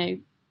 you know,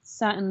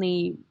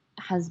 certainly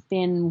has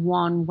been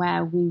one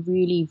where we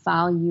really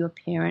value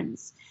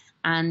appearance.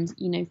 And,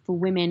 you know, for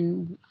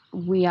women,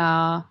 we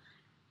are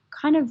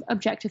kind of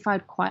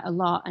objectified quite a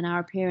lot, and our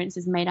appearance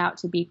is made out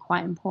to be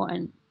quite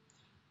important.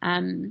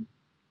 And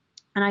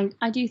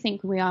I do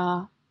think we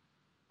are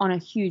on a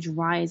huge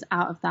rise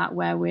out of that,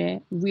 where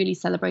we're really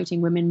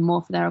celebrating women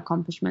more for their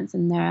accomplishments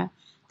and their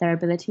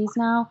abilities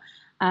now.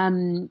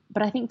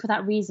 But I think for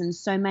that reason,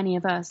 so many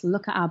of us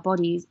look at our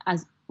bodies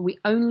as, we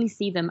only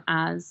see them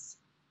as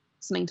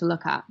something to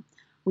look at.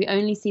 We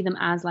only see them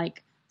as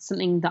like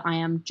something that I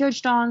am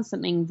judged on,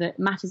 something that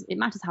matters. It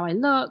matters how I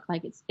look.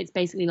 Like it's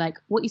basically like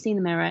what you see in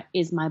the mirror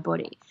is my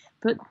body.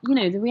 But, you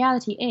know, the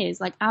reality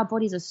is, like, our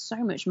bodies are so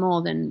much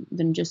more than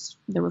just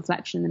the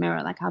reflection in the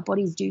mirror. Like, our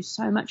bodies do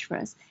so much for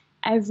us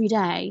every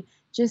day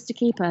just to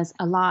keep us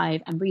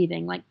alive and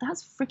breathing. Like,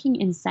 that's freaking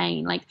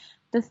insane. Like,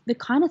 the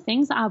kind of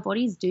things that our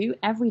bodies do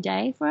every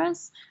day for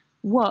us,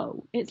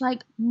 whoa, it's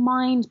like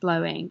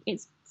mind-blowing.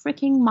 It's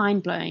freaking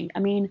mind-blowing. I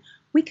mean,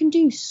 we can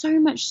do so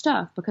much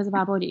stuff because of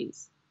our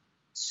bodies.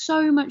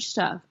 So much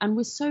stuff, and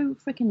we're so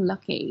freaking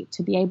lucky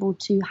to be able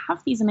to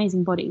have these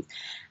amazing bodies.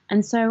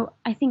 And so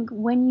I think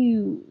when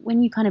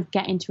you kind of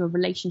get into a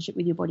relationship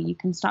with your body, you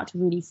can start to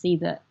really see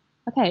that,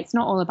 okay, it's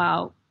not all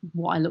about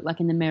what I look like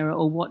in the mirror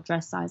or what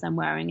dress size I'm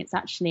wearing. It's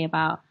actually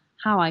about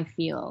how I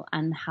feel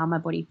and how my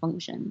body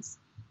functions.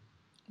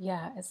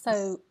 Yeah, it's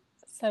so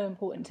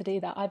important to do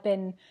that.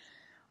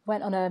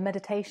 Went on a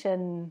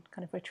meditation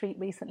kind of retreat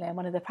recently, and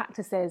one of the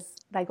practices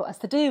they got us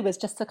to do was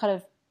just to kind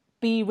of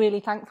be really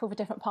thankful for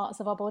different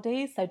parts of our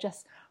bodies. So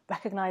just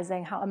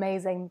recognizing how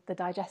amazing the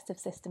digestive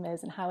system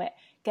is and how it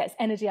gets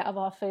energy out of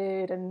our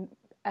food, and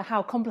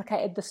how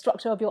complicated the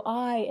structure of your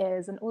eye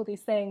is, and all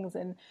these things.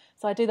 And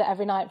so I do that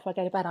every night before I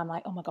go to bed. I'm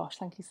like, oh my gosh,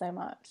 thank you so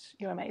much.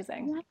 You're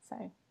amazing.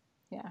 So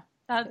yeah.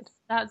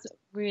 That's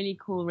really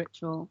cool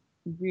ritual.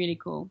 Really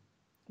cool.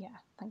 Yeah,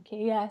 thank you.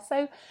 Yeah.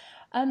 So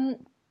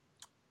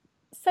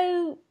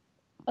so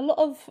a lot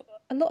of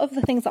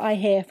the things that I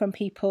hear from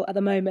people at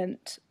the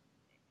moment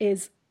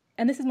is,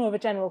 and this is more of a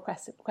general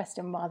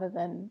question rather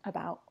than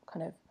about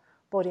kind of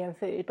body and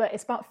food, but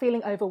it's about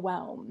feeling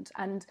overwhelmed.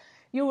 And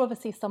you're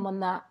obviously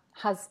someone that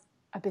has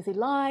a busy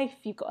life,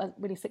 you've got a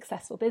really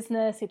successful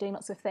business, you're doing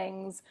lots of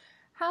things.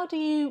 How do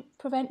you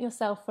prevent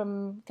yourself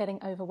from getting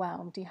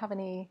overwhelmed? Do you have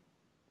any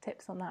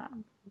tips on that?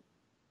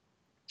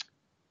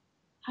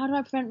 How do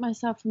I prevent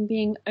myself from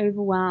being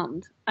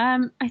overwhelmed?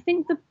 I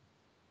think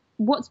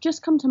what's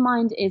just come to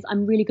mind is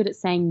I'm really good at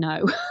saying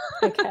no.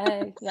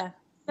 Okay, yeah.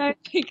 So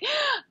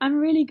I'm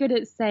really good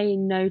at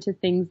saying no to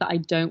things that I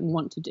don't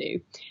want to do.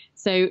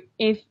 So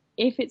if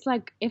it's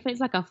like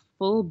a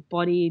full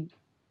bodied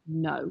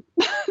no,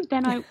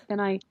 then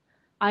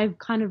I've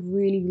kind of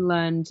really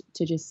learned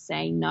to just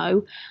say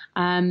no.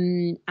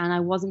 And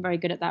I wasn't very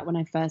good at that when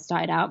I first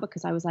started out,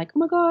 because I was like, oh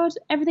my God,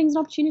 everything's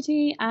an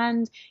opportunity,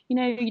 and you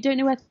know, you don't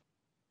know where.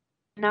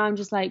 Now I'm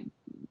just like,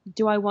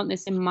 do I want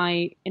this in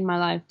my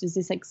life? Does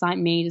this excite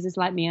me? Does this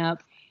light me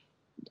up?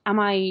 Do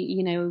I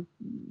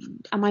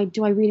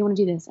really want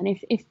to do this? And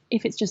if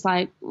it's just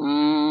like,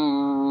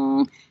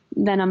 then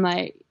I'm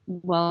like,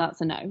 well,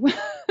 that's a no.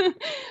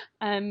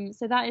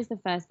 So that is the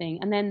first thing.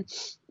 And then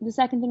the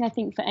second thing I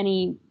think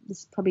this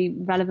is probably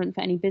relevant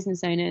for any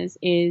business owners,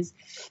 is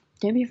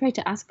don't be afraid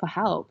to ask for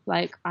help.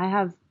 Like, I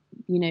have,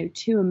 you know,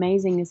 2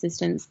 amazing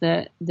assistants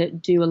that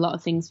do a lot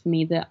of things for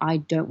me that I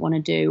don't want to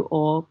do,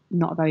 or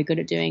not very good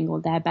at doing, or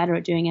they're better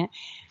at doing it.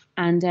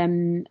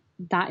 And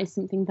that is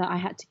something that I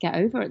had to get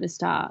over at the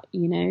start.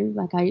 You know,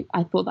 like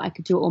I thought that I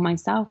could do it all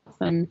myself,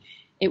 and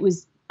it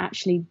was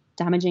actually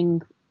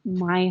damaging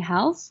my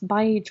health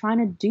by trying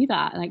to do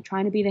that, like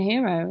trying to be the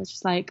hero. It's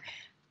just like,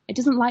 it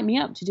doesn't light me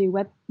up to do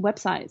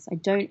websites. I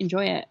don't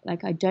enjoy it.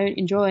 Like, I don't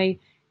enjoy,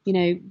 you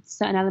know,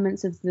 certain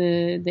elements of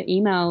the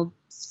email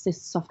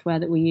software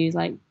that we use.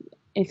 Like,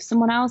 if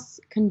someone else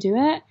can do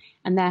it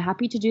and they're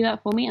happy to do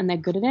that for me and they're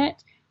good at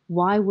it,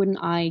 why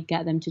wouldn't I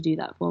get them to do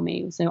that for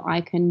me, so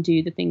I can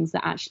do the things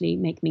that actually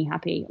make me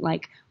happy,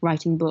 like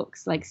writing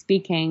books, like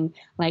speaking,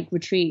 like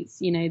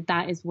retreats. You know,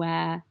 that's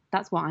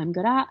what I'm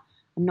good at.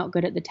 I'm not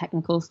good at the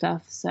technical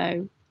stuff.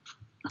 So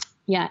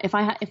yeah, if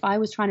I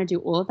was trying to do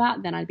all of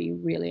that, then I'd be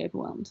really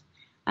overwhelmed.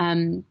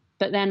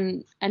 But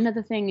then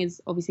another thing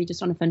is, obviously,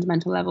 just on a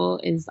fundamental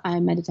level, is I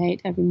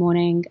meditate every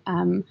morning.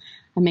 I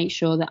make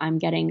sure that I'm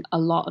getting a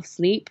lot of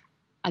sleep.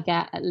 I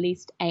get at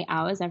least 8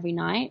 hours every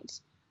night.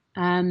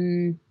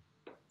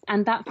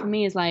 And that for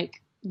me is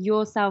like,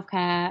 your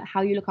self-care,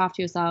 how you look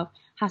after yourself,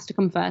 has to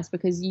come first,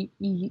 because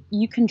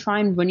you can try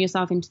and run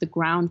yourself into the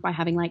ground by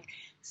having like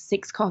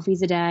 6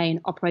 coffees a day and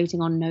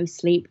operating on no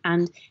sleep,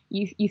 and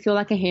you feel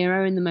like a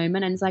hero in the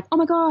moment, and it's like, oh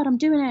my God, I'm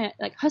doing it,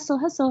 like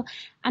hustle,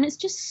 and it's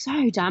just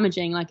so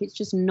damaging. Like, it's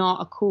just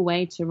not a cool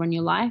way to run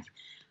your life,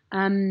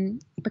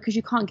 because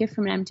you can't give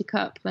from an empty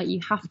cup. Like,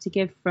 you have to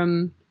give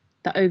from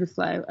the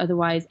overflow,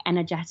 otherwise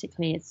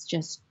energetically it's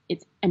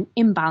an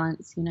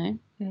imbalance, you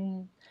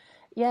know.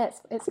 Yeah,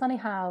 it's funny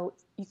how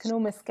you can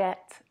almost get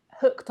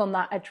hooked on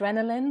that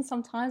adrenaline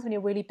sometimes when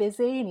you're really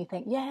busy and you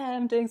think, yeah,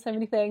 I'm doing so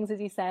many things, as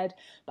you said,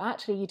 but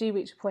actually you do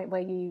reach a point where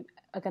you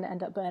are going to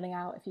end up burning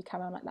out if you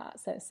carry on like that.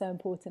 So it's so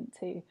important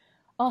to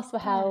ask for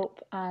help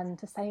and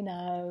to say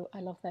no. I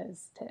love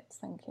those tips.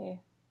 Thank you.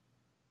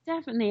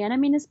 Definitely. And I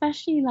mean,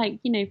 especially like,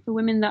 you know, for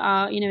women that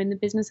are, you know, in the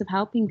business of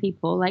helping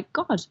people, like,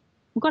 God,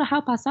 we've got to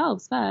help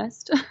ourselves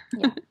first.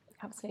 Yeah,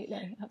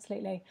 absolutely.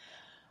 Absolutely.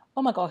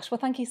 Oh my gosh. Well,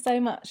 thank you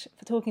so much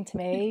for talking to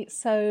me.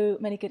 So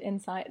many good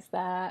insights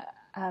there.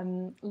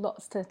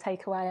 Lots to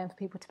take away and for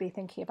people to be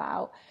thinking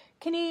about.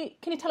 Can you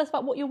tell us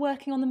about what you're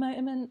working on the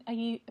moment? Have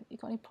you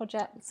got any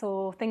projects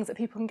or things that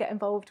people can get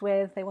involved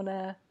with? They want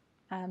to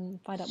find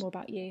out more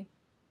about you.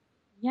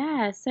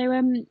 Yeah,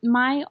 so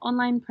my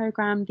online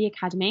program, The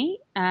Academy,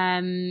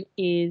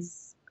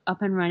 is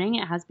up and running.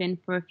 It has been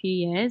for a few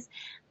years,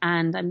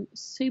 and I'm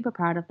super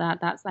proud of that.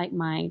 That's like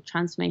my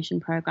transformation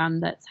program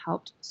that's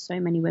helped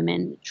so many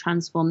women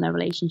transform their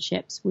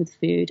relationships with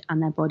food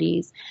and their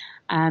bodies.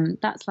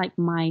 That's like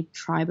my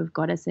tribe of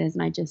goddesses,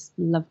 and I just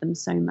love them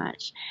so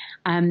much.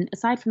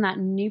 Aside from that,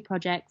 new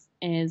projects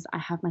is I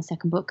have my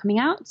second book coming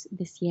out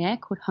this year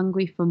called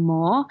Hungry for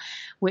More,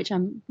 which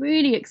I'm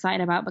really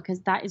excited about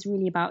because that is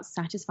really about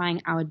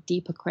satisfying our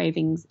deeper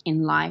cravings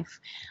in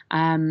life.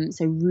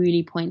 So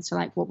really points to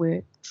like what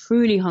we're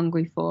truly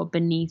hungry for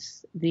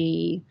beneath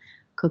the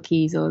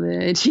cookies or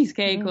the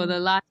cheesecake or the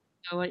latte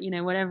or, you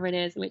know, whatever it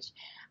is, which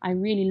I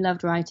really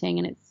loved writing,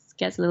 and it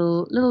gets a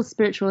little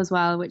spiritual as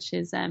well, which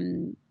is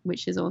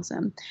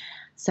awesome.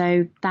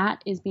 So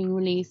that is being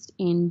released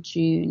in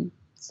June.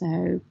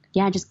 So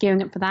yeah, just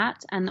gearing up for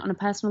that. And on a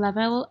personal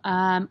level,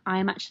 I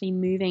am actually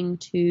moving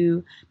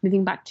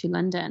back to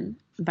London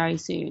very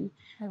soon.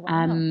 Oh,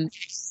 wow.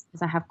 Because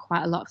I have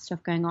quite a lot of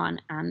stuff going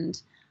on,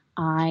 and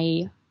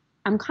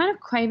I'm kind of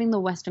craving the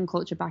Western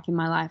culture back in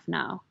my life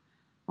now.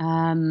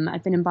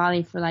 I've been in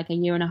Bali for like a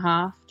year and a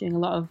half, doing a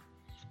lot of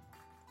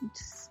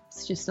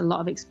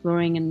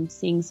exploring and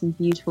seeing some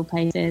beautiful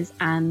places,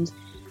 and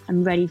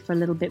I'm ready for a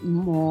little bit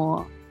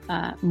more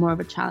of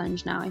a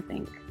challenge now, I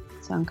think.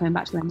 So I'm coming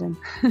back to London.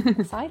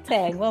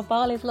 Exciting. Well,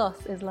 Bali's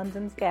loss is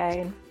London's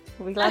gain.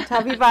 We'll be glad to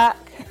have you back.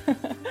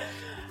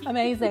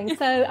 Amazing.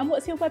 So, and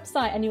what's your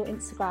website and your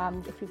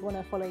Instagram if people want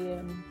to follow you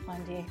and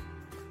find you?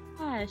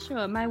 Yeah,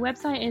 sure. My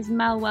website is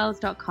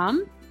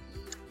melwells.com,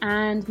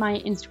 and my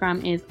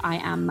Instagram is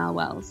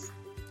IamMelWells.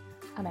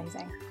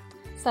 Amazing.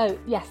 So,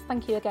 yes,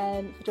 thank you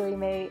again for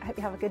joining me. I hope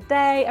you have a good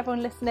day,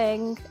 everyone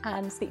listening,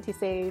 and speak to you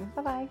soon.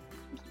 Bye-bye.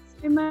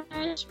 Thank you so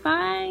much.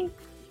 Bye.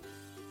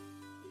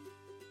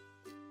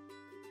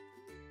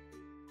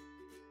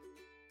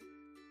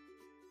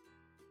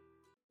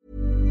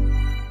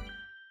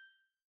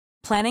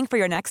 Planning for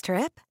your next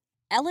trip?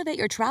 Elevate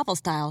your travel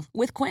style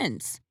with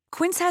Quince.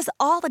 Quince has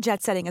all the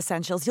jet-setting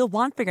essentials you'll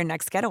want for your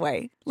next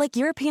getaway, like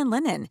European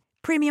linen,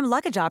 premium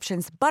luggage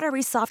options,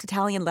 buttery soft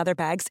Italian leather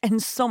bags,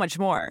 and so much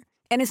more.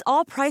 And is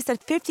all priced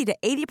at 50 to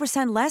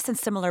 80% less than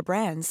similar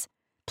brands.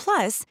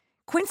 Plus,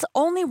 Quince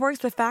only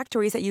works with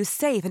factories that use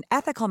safe and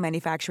ethical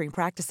manufacturing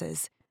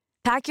practices.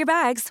 Pack your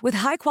bags with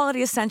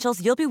high-quality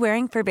essentials you'll be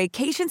wearing for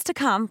vacations to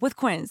come with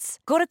Quince.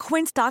 Go to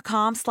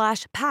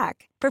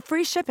quince.com/pack for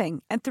free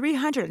shipping and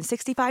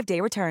 365-day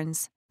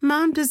returns.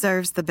 Mom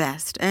deserves the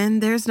best,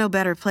 and there's no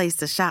better place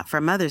to shop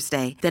for Mother's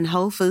Day than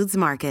Whole Foods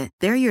Market.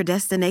 They're your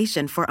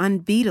destination for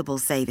unbeatable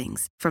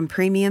savings, from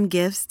premium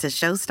gifts to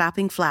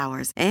show-stopping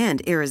flowers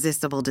and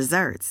irresistible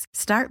desserts.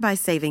 Start by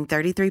saving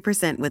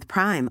 33% with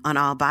Prime on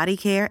all body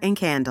care and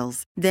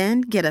candles.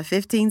 Then get a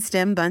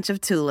 15-stem bunch of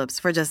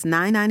tulips for just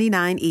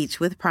 $9.99 each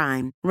with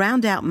Prime.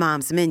 Round out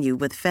Mom's menu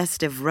with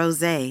festive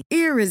rosé,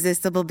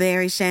 irresistible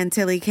berry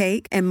chantilly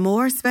cake, and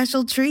more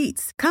special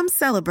treats. Come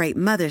celebrate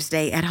Mother's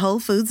Day at Whole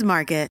Foods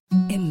Market.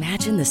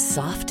 Imagine the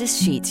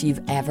softest sheets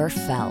you've ever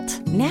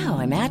felt. Now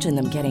imagine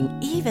them getting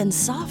even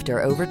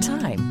softer over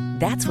time.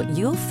 That's what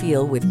you'll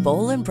feel with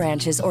Boll &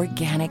 Branch's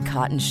organic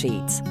cotton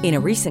sheets. In a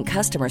recent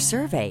customer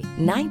survey,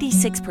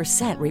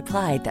 96%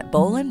 replied that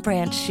Boll &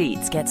 Branch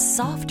sheets get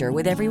softer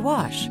with every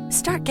wash.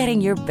 Start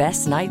getting your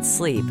best night's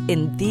sleep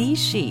in these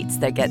sheets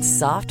that get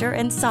softer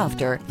and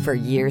softer for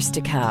years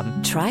to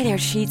come. Try their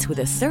sheets with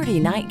a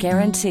 30-night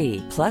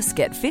guarantee. Plus,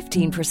 get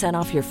 15%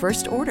 off your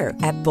first order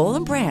at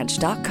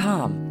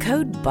bollandbranch.com.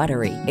 Code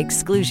BUTTERY.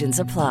 Exclusions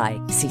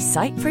apply. See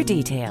site for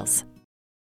details.